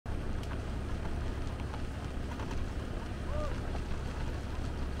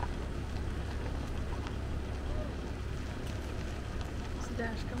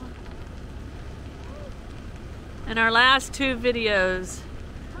dash, come on. In our last two videos,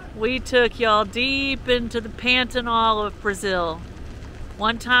 we took y'all deep into the Pantanal of Brazil.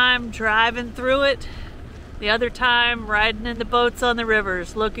 One time driving through it, the other time riding in the boats on the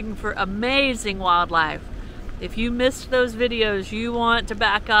rivers looking for amazing wildlife. If you missed those videos, you want to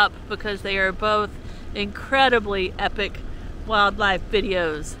back up because they are both incredibly epic wildlife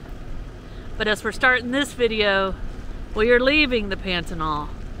videos. But as we're starting this video, we are leaving the Pantanal.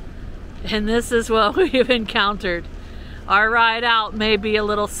 And this is what we have encountered. Our ride out may be a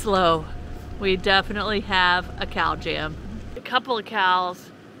little slow. We definitely have a cow jam. A couple of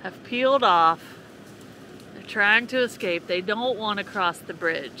cows have peeled off. They're trying to escape. They don't want to cross the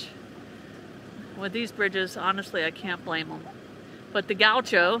bridge. With these bridges, honestly, I can't blame them. But the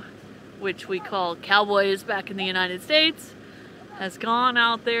gaucho, which we call cowboys back in the United States, has gone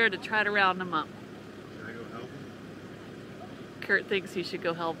out there to try to round them up. Should I go help him? Curt thinks he should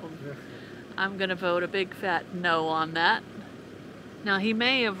go help him. I'm gonna vote a big fat no on that. Now he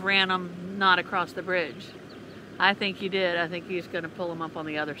may have ran them not across the bridge. I think he did. I think he's gonna pull them up on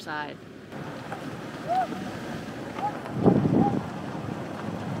the other side. You're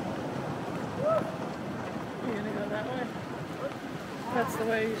gonna go that way? That's the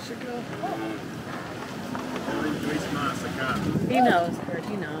way you should go. He knows, Curt,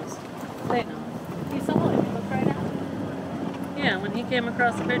 he knows. They know. He saw it, he looked right at it. Yeah, when he came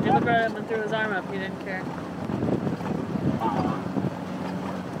across the bridge, he looked right up and threw his arm up. He didn't care.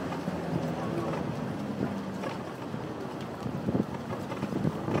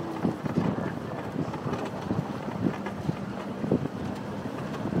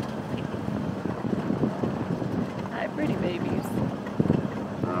 Hi, pretty babies.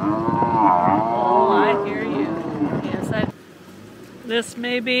 Oh, I hear you. Yes, This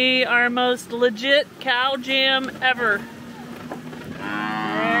may be our most legit cow jam ever.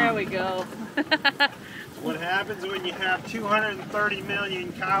 There we go. What happens when you have 230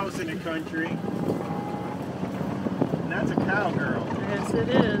 million cows in a country? And that's a cowgirl. Yes, it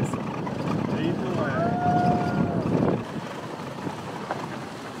is. Lead the way.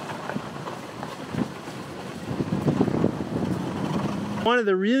 One of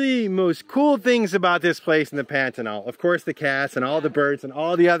the really most cool things about this place in the Pantanal, of course the cats and all the birds and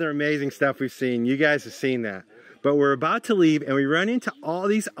all the other amazing stuff we've seen, you guys have seen that. But we're about to leave and we run into all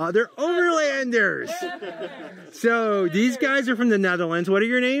these other overlanders. So these guys are from the Netherlands. What are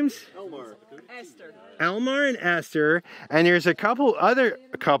your names? Elmar. Esther. Elmar and Esther. And there's a couple other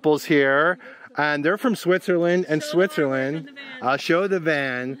couples here. And they're from Switzerland and Switzerland. I'll show the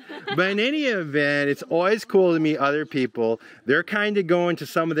van. But in any event, it's always cool to meet other people. They're kind of going to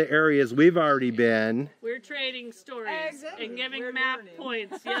some of the areas we've already been. We're trading stories and giving map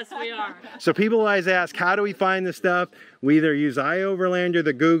points. Yes, we are. So people always ask, how do we find the stuff? We either use iOverlander,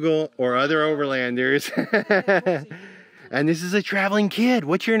 the Google, or other overlanders. And this is a traveling kid.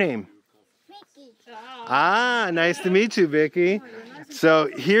 What's your name? Vicky. Ah, nice to meet you, Vicky. So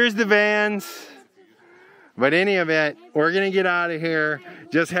here's the vans. But in any event, we're going to get out of here.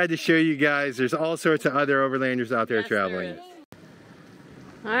 Just had to show you guys. There's all sorts of other overlanders out there traveling.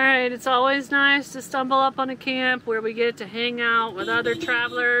 Alright, it's always nice to stumble up on a camp where we get to hang out with other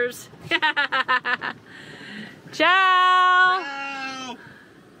travelers. Ciao! Ciao!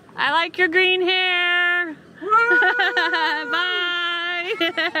 I like your green hair!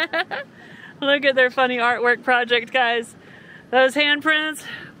 Bye! Look at their funny artwork project, guys. Those handprints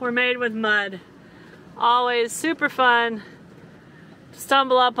were made with mud. Always super fun to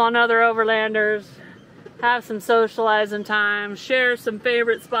stumble up on other overlanders, have some socializing time, share some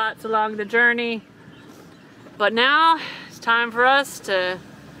favorite spots along the But now it's time for us to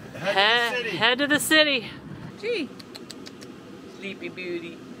head to the city. Gee, Sleepy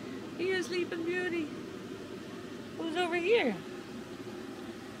Beauty. Here's Sleeping Beauty. Who's over here?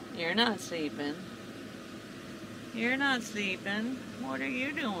 You're not sleeping. You're not sleeping. What are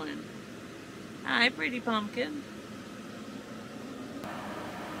you doing? Hi, pretty pumpkin.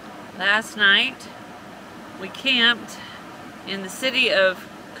 Last night, we camped in the city of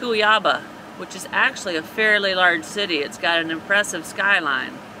Cuiabá, which is actually a fairly large city. It's got an impressive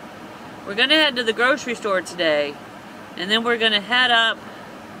skyline. We're gonna head to the grocery store today, and then we're gonna head up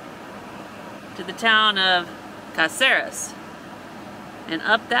to the town of Caceres. And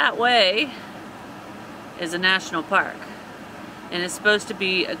up that way is a national park. And it's supposed to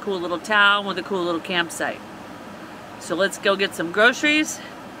be a cool little town with a cool little campsite. So let's go get some groceries,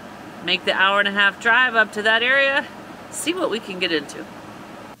 make the hour-and-a-half drive up to that area, see what we can get into.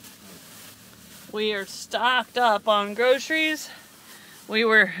 We are stocked up on groceries. We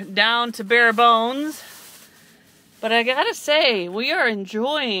were down to bare bones. But I gotta say, we are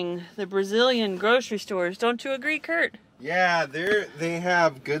enjoying the Brazilian grocery stores. Don't you agree, Curt? Yeah, they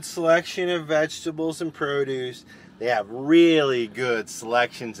have good selection of vegetables and produce. They have really good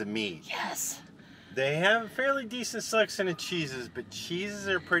selections of meat. Yes. They have a fairly decent selection of cheeses, but cheeses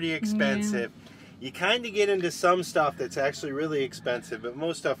are pretty expensive. You kind of get into some stuff that's actually really expensive, but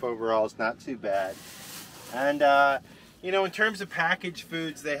most stuff overall is not too bad. And, you know, in terms of packaged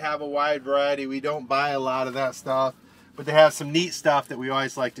foods, they have a wide variety. We don't buy a lot of that stuff, but they have some neat stuff that we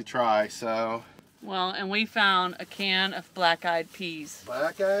always like to try, so. Well, and we found a can of black-eyed peas.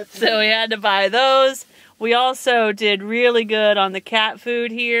 Black-eyed peas? So we had to buy those. We also did really good on the cat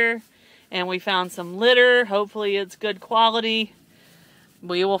food here, and we found some litter. Hopefully it's good quality.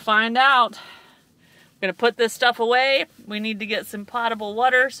 We will find out. I'm gonna put this stuff away. We need to get some potable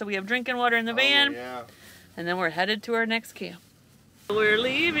water, so we have drinking water in the van. Yeah. And then we're headed to our next camp. We're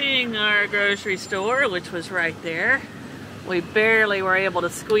leaving our grocery store, which was right there. We barely were able to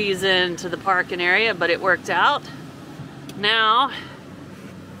squeeze into the parking area, but it worked out. Now,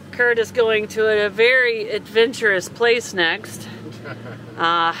 Curt is going to a very adventurous place next.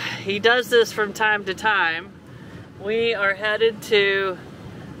 He does this from time to time. We are headed to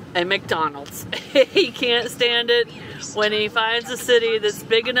a McDonald's. He can't stand it when he finds a city that's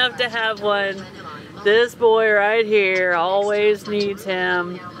big enough to have one. This boy right here always needs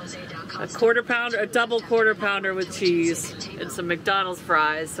him a quarter pounder, a double quarter pounder with cheese and some McDonald's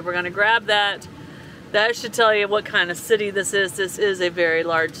fries. So we're gonna grab that. That should tell you what kind of city this is. This is a very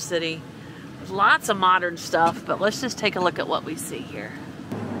large city. There's lots of modern stuff, but let's just take a look at what we see here.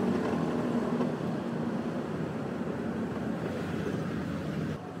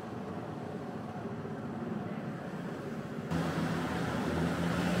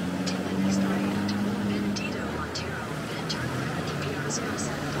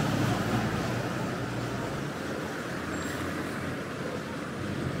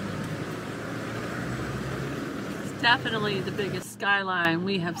 Definitely the biggest skyline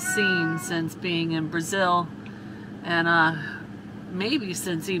we have seen since being in Brazil, and maybe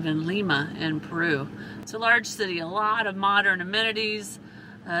since even Lima in Peru. It's a large city, a lot of modern amenities.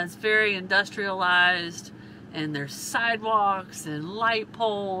 It's very industrialized, and there's sidewalks and light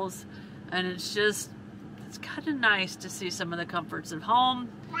poles, and it's kind of nice to see some of the comforts of home,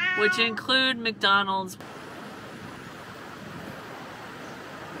 which include McDonald's.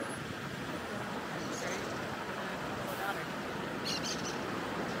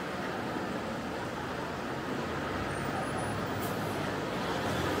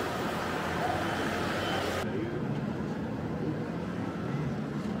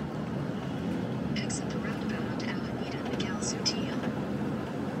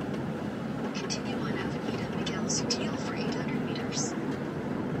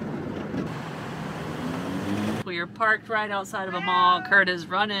 We are parked right outside of a mall. Curt has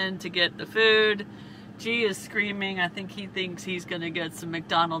run in to get the food. G is screaming. I think he thinks he's gonna get some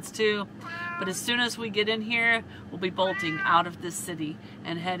McDonald's too. But as soon as we get in here, we'll be bolting out of this city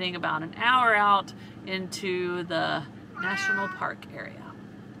and heading about an hour out into the national park area.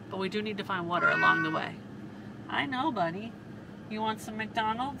 But we do need to find water along the way. I know, buddy. You want some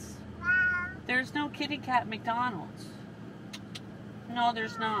McDonald's? There's no kitty cat McDonald's. No,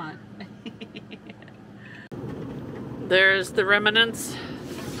 there's not. There's the remnants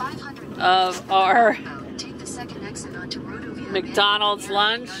of our McDonald's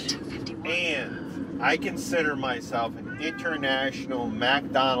lunch. And I consider myself an international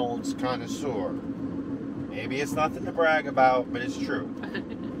McDonald's connoisseur. Maybe it's nothing to brag about, but it's true.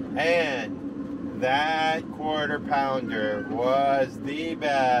 And that quarter pounder was the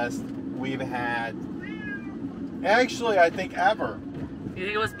best we've had, actually, I think ever. You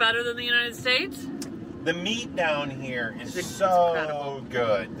think it was better than the United States? The meat down here is It's so incredible.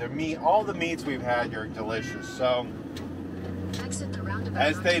 good. The meat, all the meats we've had here are delicious. So,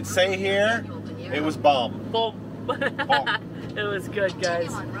 as they'd say here, it was bomb. Boom. It was good,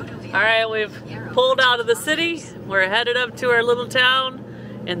 guys. All right, we've pulled out of the city. We're headed up to our little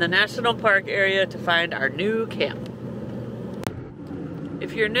town in the national park area to find our new camp.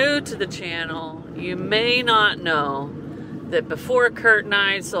 If you're new to the channel, you may not know that before Curt and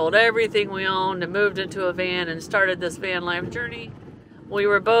I sold everything we owned and moved into a van and started this van life journey, we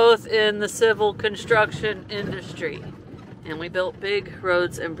were both in the civil construction industry, and we built big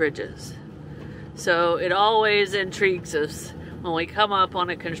roads and bridges. So it always intrigues us when we come up on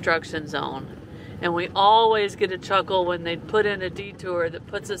a construction zone, and we always get a chuckle when they put in a detour that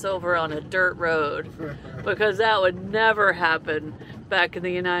puts us over on a dirt road, because that would never happen back in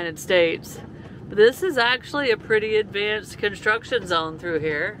the United States. This is actually a pretty advanced construction zone through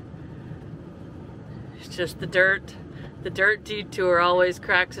here. It's just the dirt The dirt detour always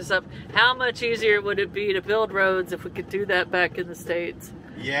cracks us up. How much easier would it be to build roads if we could do that back in the States?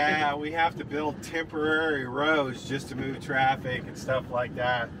 Yeah, we have to build temporary roads just to move traffic and stuff like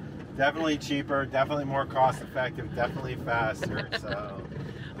that. Definitely cheaper, definitely more cost effective, definitely faster. So.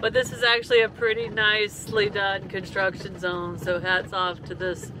 But this is actually a pretty nicely done construction zone, so hats off to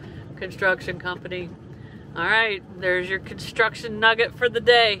this construction company. All right, there's your construction nugget for the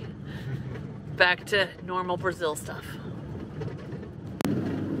day. Back to normal Brazil stuff.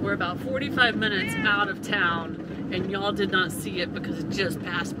 We're about 45 minutes out of town, and y'all did not see it because it just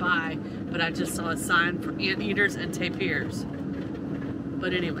passed by, but I just saw a sign for anteaters and tapirs.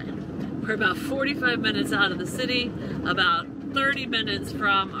 But anyway, we're about 45 minutes out of the city, about 30 minutes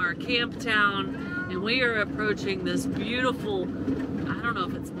from our camp town, and we are approaching this beautiful, I don't know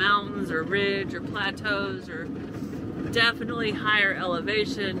if it's mountains or ridge or plateaus or definitely higher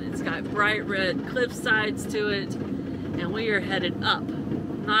elevation. It's got bright red cliff sides to it, and we are headed up.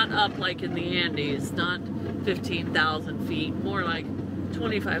 Not up like in the Andes, not 15,000 feet, more like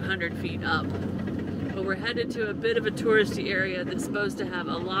 2,500 feet up. But we're headed to a bit of a touristy area that's supposed to have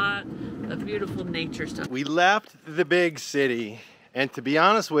a lot of beautiful nature stuff. We left the big city, and to be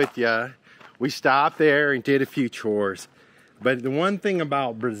honest with you, we stopped there and did a few chores. But the one thing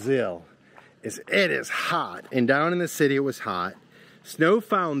about Brazil is it is hot, and down in the city it was hot. Snow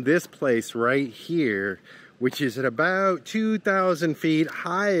found this place right here, which is at about 2,000 feet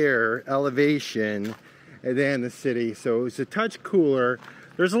higher elevation than the city, so it was a touch cooler.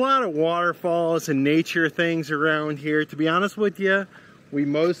 There's a lot of waterfalls and nature things around here. To be honest with you, we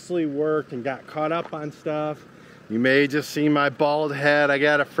mostly worked and got caught up on stuff. You may just see my bald head. I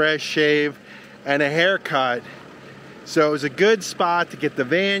got a fresh shave and a haircut. So it was a good spot to get the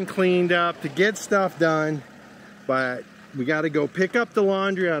van cleaned up, to get stuff done. But we got to go pick up the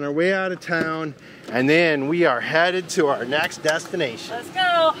laundry on our way out of town, and then we are headed to our next destination. Let's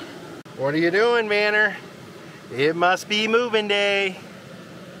go. What are you doing, Manor? It must be moving day.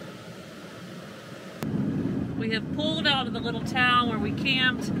 We have pulled out of the little town where we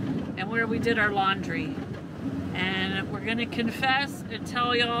camped and where we did our laundry. And we're gonna confess and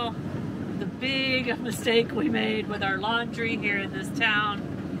tell y'all the big mistake we made with our laundry here in this town.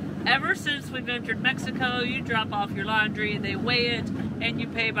 Ever since we've entered Mexico, you drop off your laundry, they weigh it, and you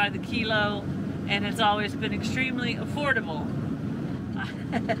pay by the kilo, and it's always been extremely affordable.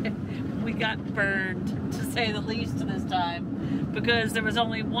 We got burned, to say the least, this time, because there was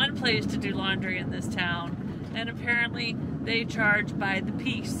only one place to do laundry in this town, and apparently they charge by the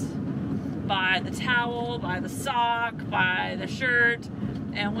piece. By the towel, by the sock, by the shirt,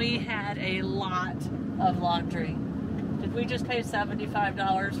 and we had a lot of laundry. Did we just pay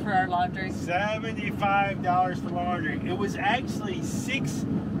 $75 for our laundry? $75 for laundry. It was actually 6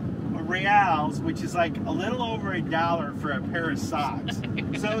 reals, which is like a little over $1 for a pair of socks.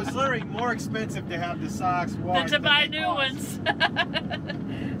 So it's literally more expensive to have the socks washed than to buy new ones.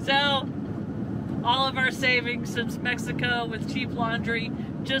 So all of our savings since Mexico with cheap laundry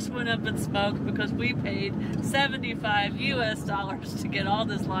just went up in smoke because we paid $75 US to get all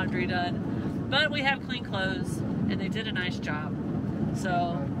this laundry done. But we have clean clothes and they did a nice job.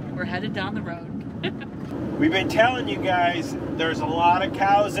 So we're headed down the road. We've been telling you guys there's a lot of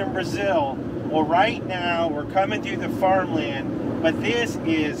cows in Brazil. Well, right now we're coming through the farmland, but this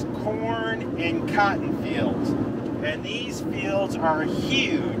is corn and cotton fields. And these fields are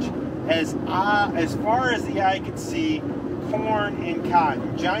huge. As far as the eye can see, corn and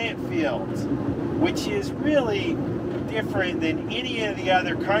cotton, giant fields, which is really different than any of the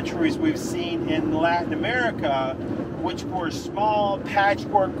other countries we've seen in Latin America, which were small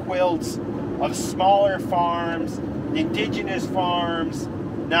patchwork quilts of smaller farms, indigenous farms.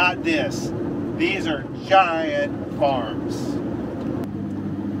 Not this. These are giant farms.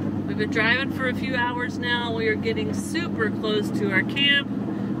 We've been driving for a few hours now. We are getting super close to our camp,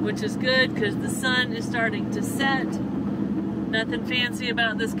 which is good because the sun is starting to set. Nothing fancy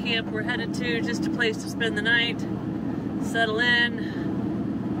about this camp we're headed to, just a place to spend the night, settle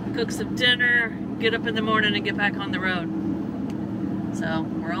in, cook some dinner, get up in the morning and get back on the road. So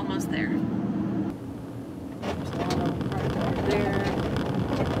we're almost there. So right there.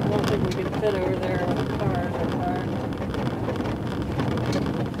 I don't think we can fit over there with the cars are parked.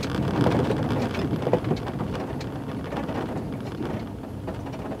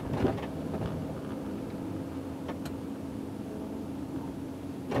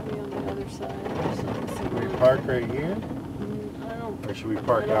 Park right here? I don't. Or should we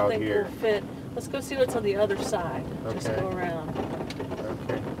park I don't out think here? We'll fit. Let's go see what's on the other side. Okay. Just go around.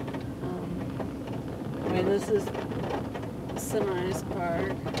 Okay. I mean, this is a nice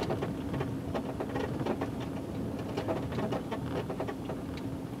park.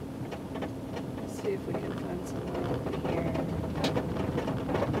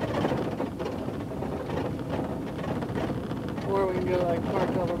 we can go like park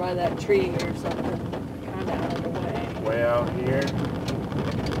over by that tree or something. Kind of out of the way. Way out here.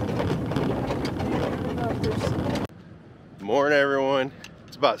 Morning, everyone.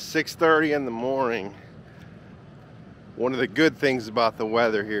 It's about 6:30 in the morning. One of the good things about the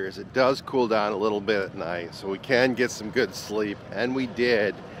weather here is it does cool down a little bit at night, so we can get some good sleep, and we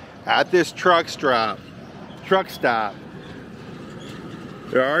did at this truck stop.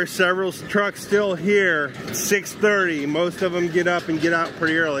 There are several trucks still here. It's 6:30. Most of them get up and get out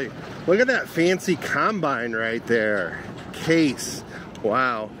pretty early. Look at that fancy combine right there. Case.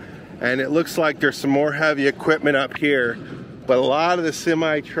 Wow. And it looks like there's some more heavy equipment up here. But a lot of the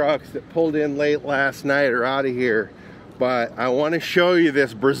semi trucks that pulled in late last night are out of here. But I want to show you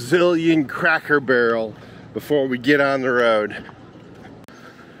this Brazilian Cracker Barrel before we get on the road.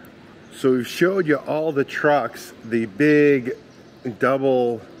 So we've showed you all the trucks, the big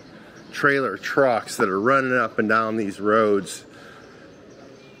double trailer trucks that are running up and down these roads.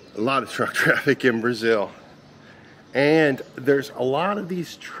 A lot of truck traffic in Brazil. And there's a lot of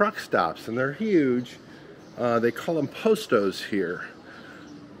these truck stops, and they're huge. They call them Postos here.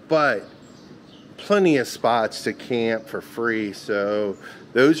 But plenty of spots to camp for free, so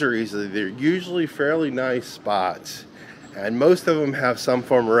those are they're usually fairly nice spots. And most of them have some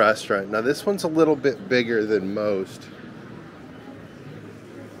form of restaurant. Now this one's a little bit bigger than most,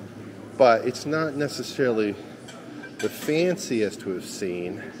 but it's not necessarily the fanciest we've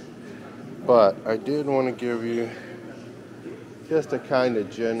seen. But I did want to give you just a kind of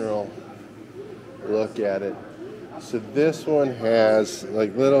general look at it. So this one has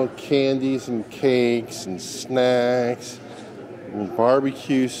like little candies and cakes and snacks and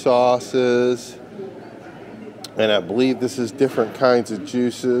barbecue sauces. And I believe this is different kinds of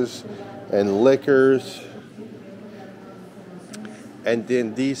juices and liquors. And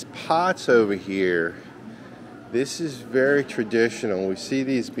then these pots over here, this is very traditional. We see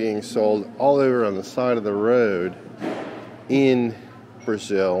these being sold all over on the side of the road in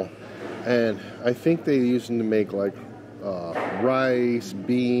Brazil. And I think they use them to make like rice,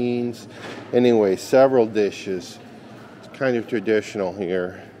 beans, anyway, several dishes. It's kind of traditional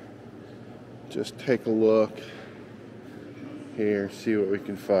here. Just take a look here, see what we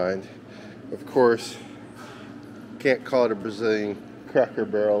can find. Of course, can't call it a Brazilian Cracker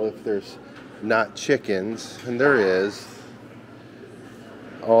Barrel if there's not chickens, and there is.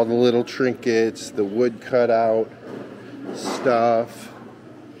 All the little trinkets, the wood cutout stuff.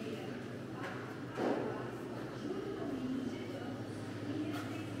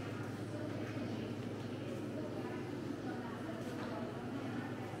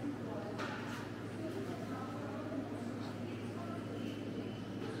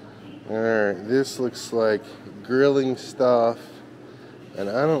 Alright, this looks like grilling stuff, and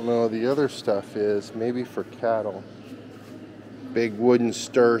I don't know what the other stuff is, maybe for cattle. Big wooden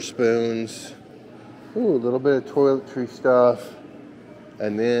stir spoons. Ooh, a little bit of toiletry stuff,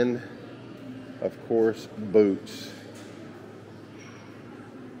 and then, of course, boots.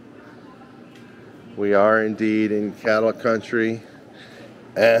 We are indeed in cattle country,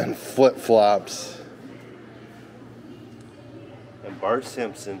 and flip-flops. Bart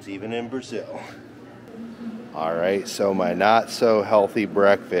Simpson's even in Brazil. Alright, so my not so healthy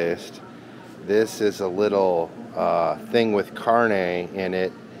breakfast. This is a little thing with carne in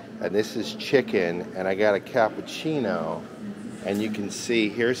it, and this is chicken, and I got a cappuccino, and you can see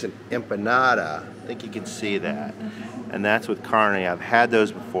here's an empanada. I think you can see that, and that's with carne. I've had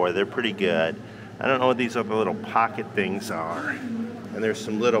those before. They're pretty good. I don't know what these other little pocket things are, and there's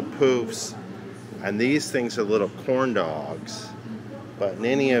some little poofs, and these things are little corn dogs. But in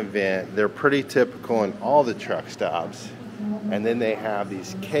any event, they're pretty typical in all the truck stops. And then they have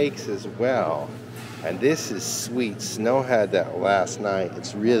these cakes as well. And this is sweet. Snow had that last night.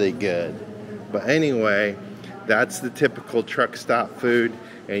 It's really good. But anyway, that's the typical truck stop food.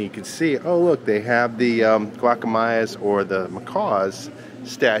 And you can see, oh look, they have the guacamayas or the macaws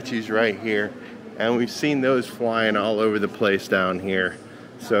statues right here. And we've seen those flying all over the place down here.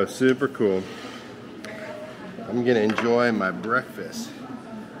 So super cool. I'm gonna enjoy my breakfast.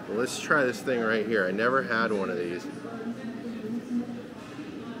 Well, let's try this thing right here. I never had one of these.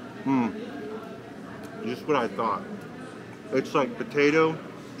 Just what I thought. It's like potato,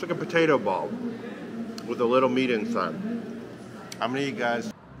 it's like a potato ball with a little meat inside. How many of you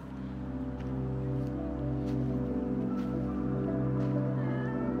guys?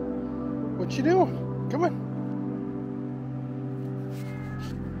 What you doing? Come on.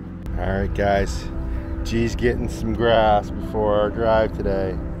 All right, guys. G's getting some grass before our drive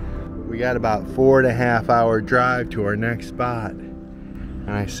today. We got about 4.5 hour drive to our next spot.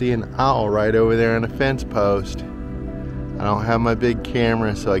 And I see an owl right over there on a fence post. I don't have my big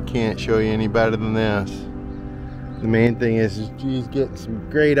camera, so I can't show you any better than this. The main thing is G's getting some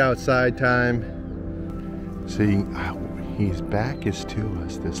great outside time. See, his back is to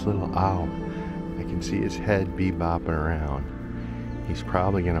us, this little owl. I can see his head bebopping around. He's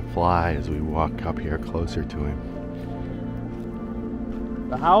probably gonna fly as we walk up here closer to him.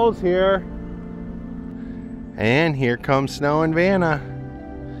 The owl's here. And here comes Snow and Vanna.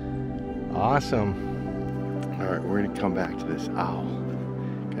 Awesome. All right, we're gonna come back to this owl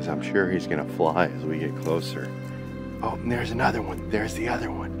because I'm sure he's gonna fly as we get closer. Oh, and there's another one. There's the other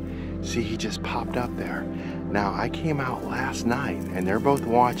one. See, he just popped up there. Now, I came out last night and they're both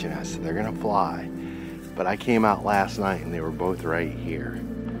watching us. They're gonna fly. But I came out last night and they were both right here.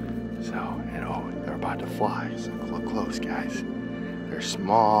 So, and oh, they're about to fly. So look close, guys. They're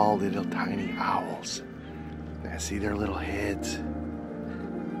small, little tiny owls. Now, see their little heads?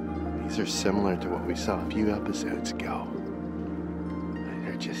 These are similar to what we saw a few episodes ago.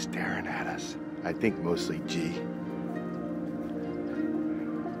 They're just staring at us. I think mostly G.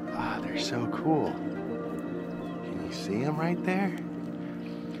 Ah, they're so cool. Can you see them right there?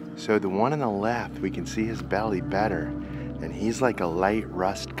 So the one on the left, we can see his belly better, and he's like a light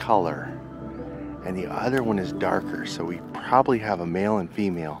rust color. And the other one is darker, so we probably have a male and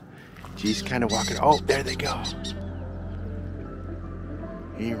female. G's kind of walking. Oh, there they go.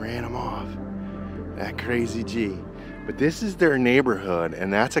 He ran them off. That crazy G. But this is their neighborhood,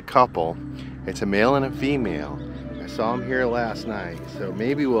 and that's a couple. It's a male and a female. I saw them here last night, so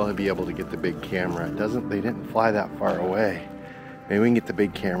maybe we'll be able to get the big camera. They didn't fly that far away. Maybe we can get the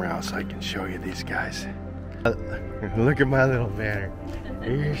big camera out so I can show you these guys. Look at my little banner.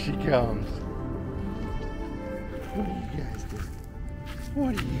 Here she comes. What are you guys doing?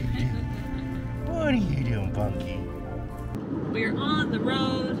 What are you doing? What are you doing, Punky? We're on the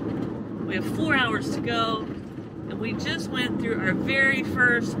road. We have 4 hours to go. And we just went through our very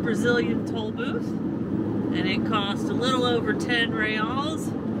first Brazilian toll booth. And it cost a little over 10 reals,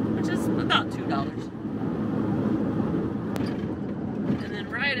 which is about $2. And then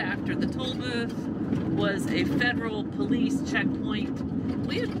right after the toll booth was a federal police checkpoint.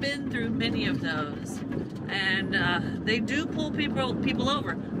 We have been through many of those. And they do pull people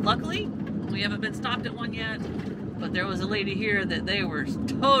over. Luckily, we haven't been stopped at one yet. But there was a lady here that they were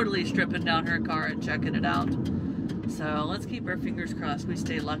totally stripping down her car and checking it out. So let's keep our fingers crossed we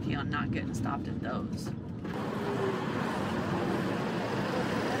stay lucky on not getting stopped at those.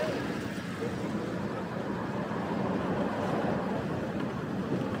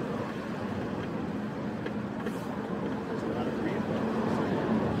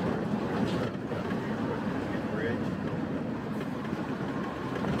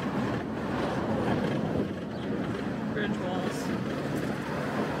 Bridge walls.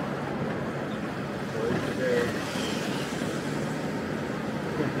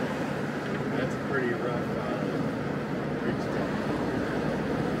 That's pretty rough bridge top.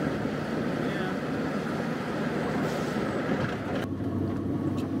 Yeah.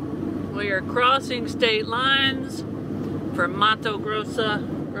 We are crossing state lines from Mato Grosso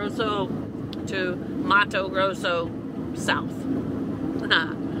to Mato Grosso South.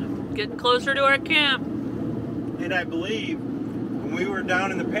 Getting closer to our camp. And I believe when we were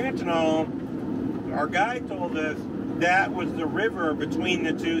down in the Pantanal, our guide told us that was the river between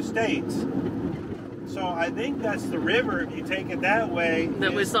the two states. So I think that's the river, if you take it that way.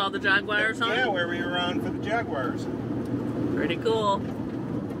 That we saw the jaguars on? Yeah, where we were on for the jaguars. Pretty cool.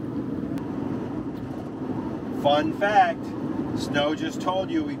 Fun fact, Snow just told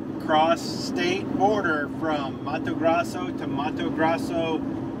you we crossed state border from Mato Grosso to Mato Grosso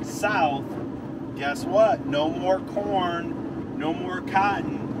South. Guess what? No more corn, no more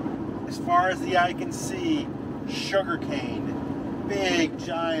cotton. As far as the eye can see, sugarcane. Big,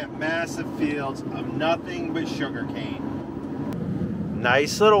 giant, massive fields of nothing but sugarcane.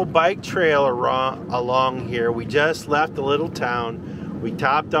 Nice little bike trail along here. We just left the little town. We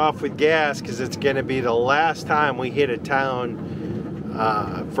topped off with gas because it's going to be the last time we hit a town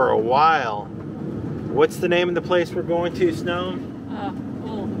for a while. What's the name of the place we're going to, Snow?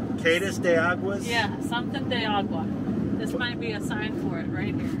 Cadas de Aguas? Yeah, something de agua. This might be a sign for it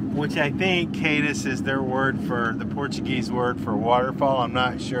right here. Which I think Cadas is their word for, the Portuguese word for waterfall. I'm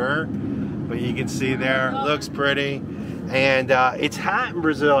not sure. But you can see there, it looks pretty. And it's hot in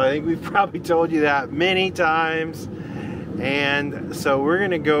Brazil. I think we've probably told you that many times. And so we're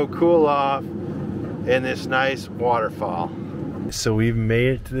going to go cool off in this nice waterfall. So we've made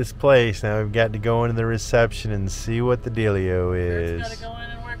it to this place. Now we've got to go into the reception and see what the dealio is. Kurt's gotta go in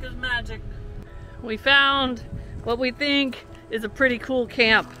and work his magic. We found what we think is a pretty cool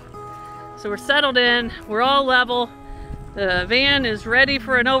camp. So we're settled in, we're all level. The van is ready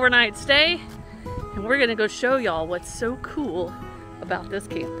for an overnight stay, and we're gonna go show y'all what's so cool about this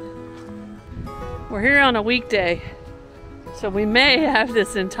camp. We're here on a weekday, so we may have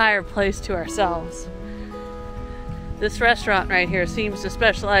this entire place to ourselves. This restaurant right here seems to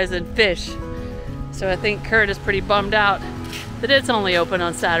specialize in fish, so I think Curt is pretty bummed out that it's only open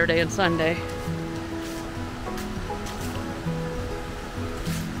on Saturday and Sunday.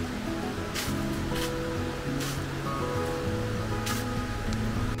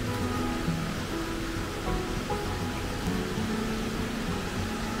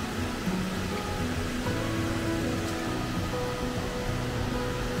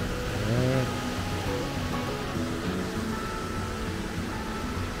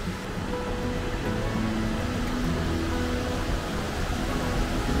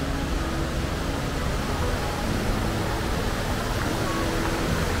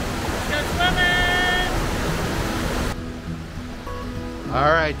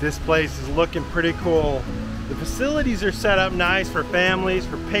 All right, this place is looking pretty cool. The facilities are set up nice for families,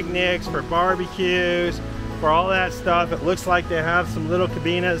 for picnics, for barbecues, for all that stuff. It looks like they have some little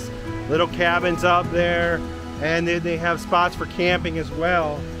cabinas, little cabins up there, and they have spots for camping as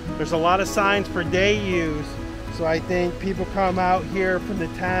well. There's a lot of signs for day use, so I think people come out here from the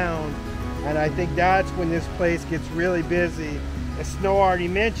town, and I think that's when this place gets really busy. As Snow already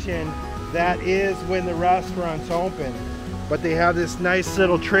mentioned, that is when the restaurant's open. But they have this nice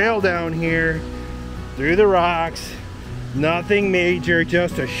little trail down here through the rocks. Nothing major,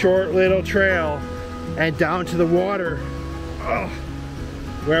 just a short little trail and down to the water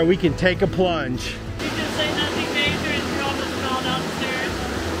where we can take a plunge. You just say nothing major and you're almost crawled downstairs.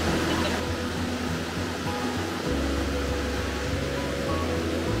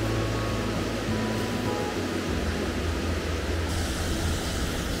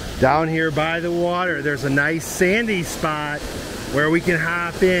 Down here by the water, there's a nice sandy spot where we can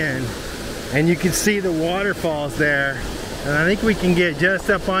hop in, and you can see the waterfalls there. And I think we can get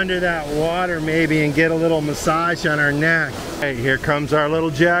just up under that water maybe and get a little massage on our neck. Hey, here comes our little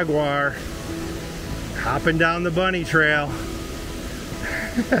Jaguar, hopping down the bunny trail.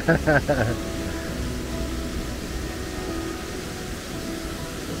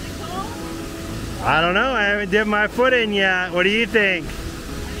 I don't know, I haven't dipped my foot in yet. What do you think?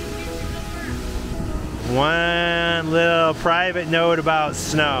 One little private note about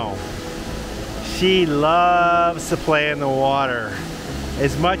Snow. She loves to play in the water.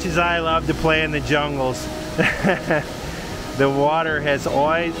 As much as I love to play in the jungles, the water has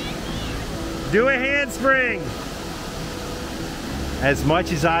always... Do a handspring! As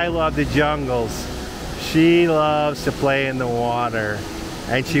much as I love the jungles, she loves to play in the water.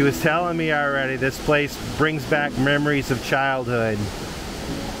 And she was telling me already, this place brings back memories of childhood.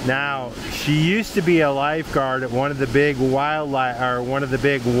 Now, she used to be a lifeguard at one of the big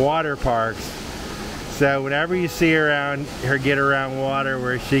big water parks. So whenever you see her get around water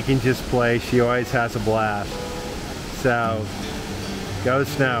where she can just play, she always has a blast. So, go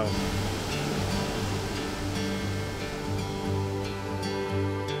Snow.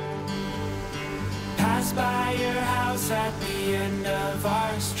 Pass by your house at the end of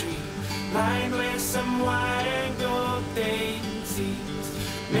our street, lined with some white and gold daisies,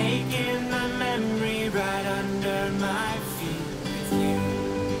 making a memory right under my feet with you.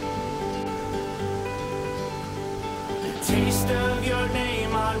 The taste of your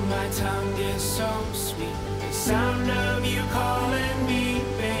name on my tongue is so sweet. The sound of you calling me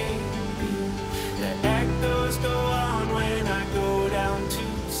baby. The echoes go on when I go down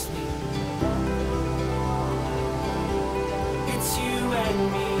to sleep. It's you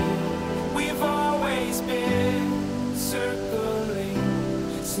and me. We've always been circling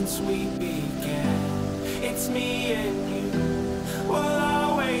since we began. It's me and you, we'll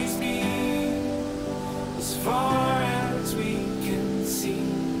always be as far as we can see.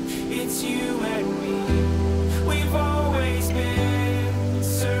 It's you and me, we've always been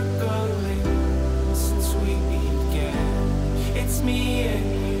circling since we began. It's me and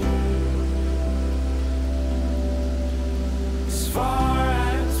you, as far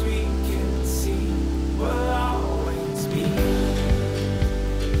as we can see, we'll always be.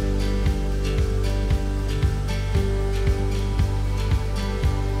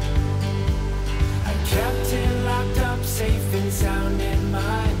 Safe and sound in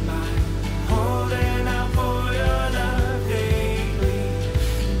my mind, holding out for your love daily.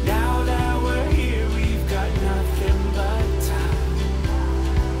 Now that we're here, we've got nothing but time.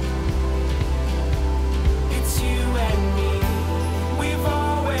 It's you and me, we've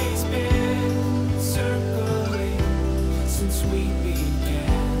always been circling since we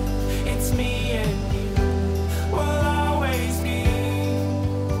began. It's me and you, we'll always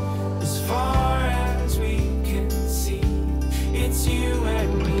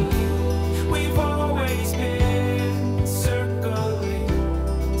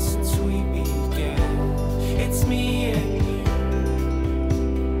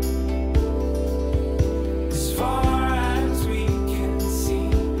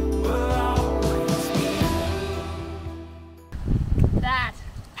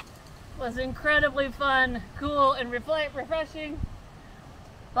was incredibly fun, cool, and refreshing.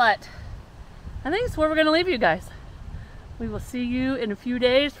 But I think it's where we're gonna leave you guys. We will see you in a few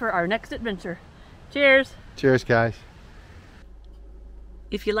days for our next adventure. Cheers. Cheers, guys.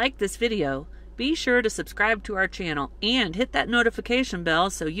 If you liked this video, be sure to subscribe to our channel and hit that notification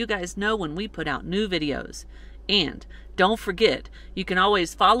bell so you guys know when we put out new videos. And don't forget, you can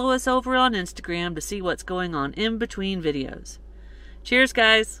always follow us over on Instagram to see what's going on in between videos. Cheers,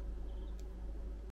 guys.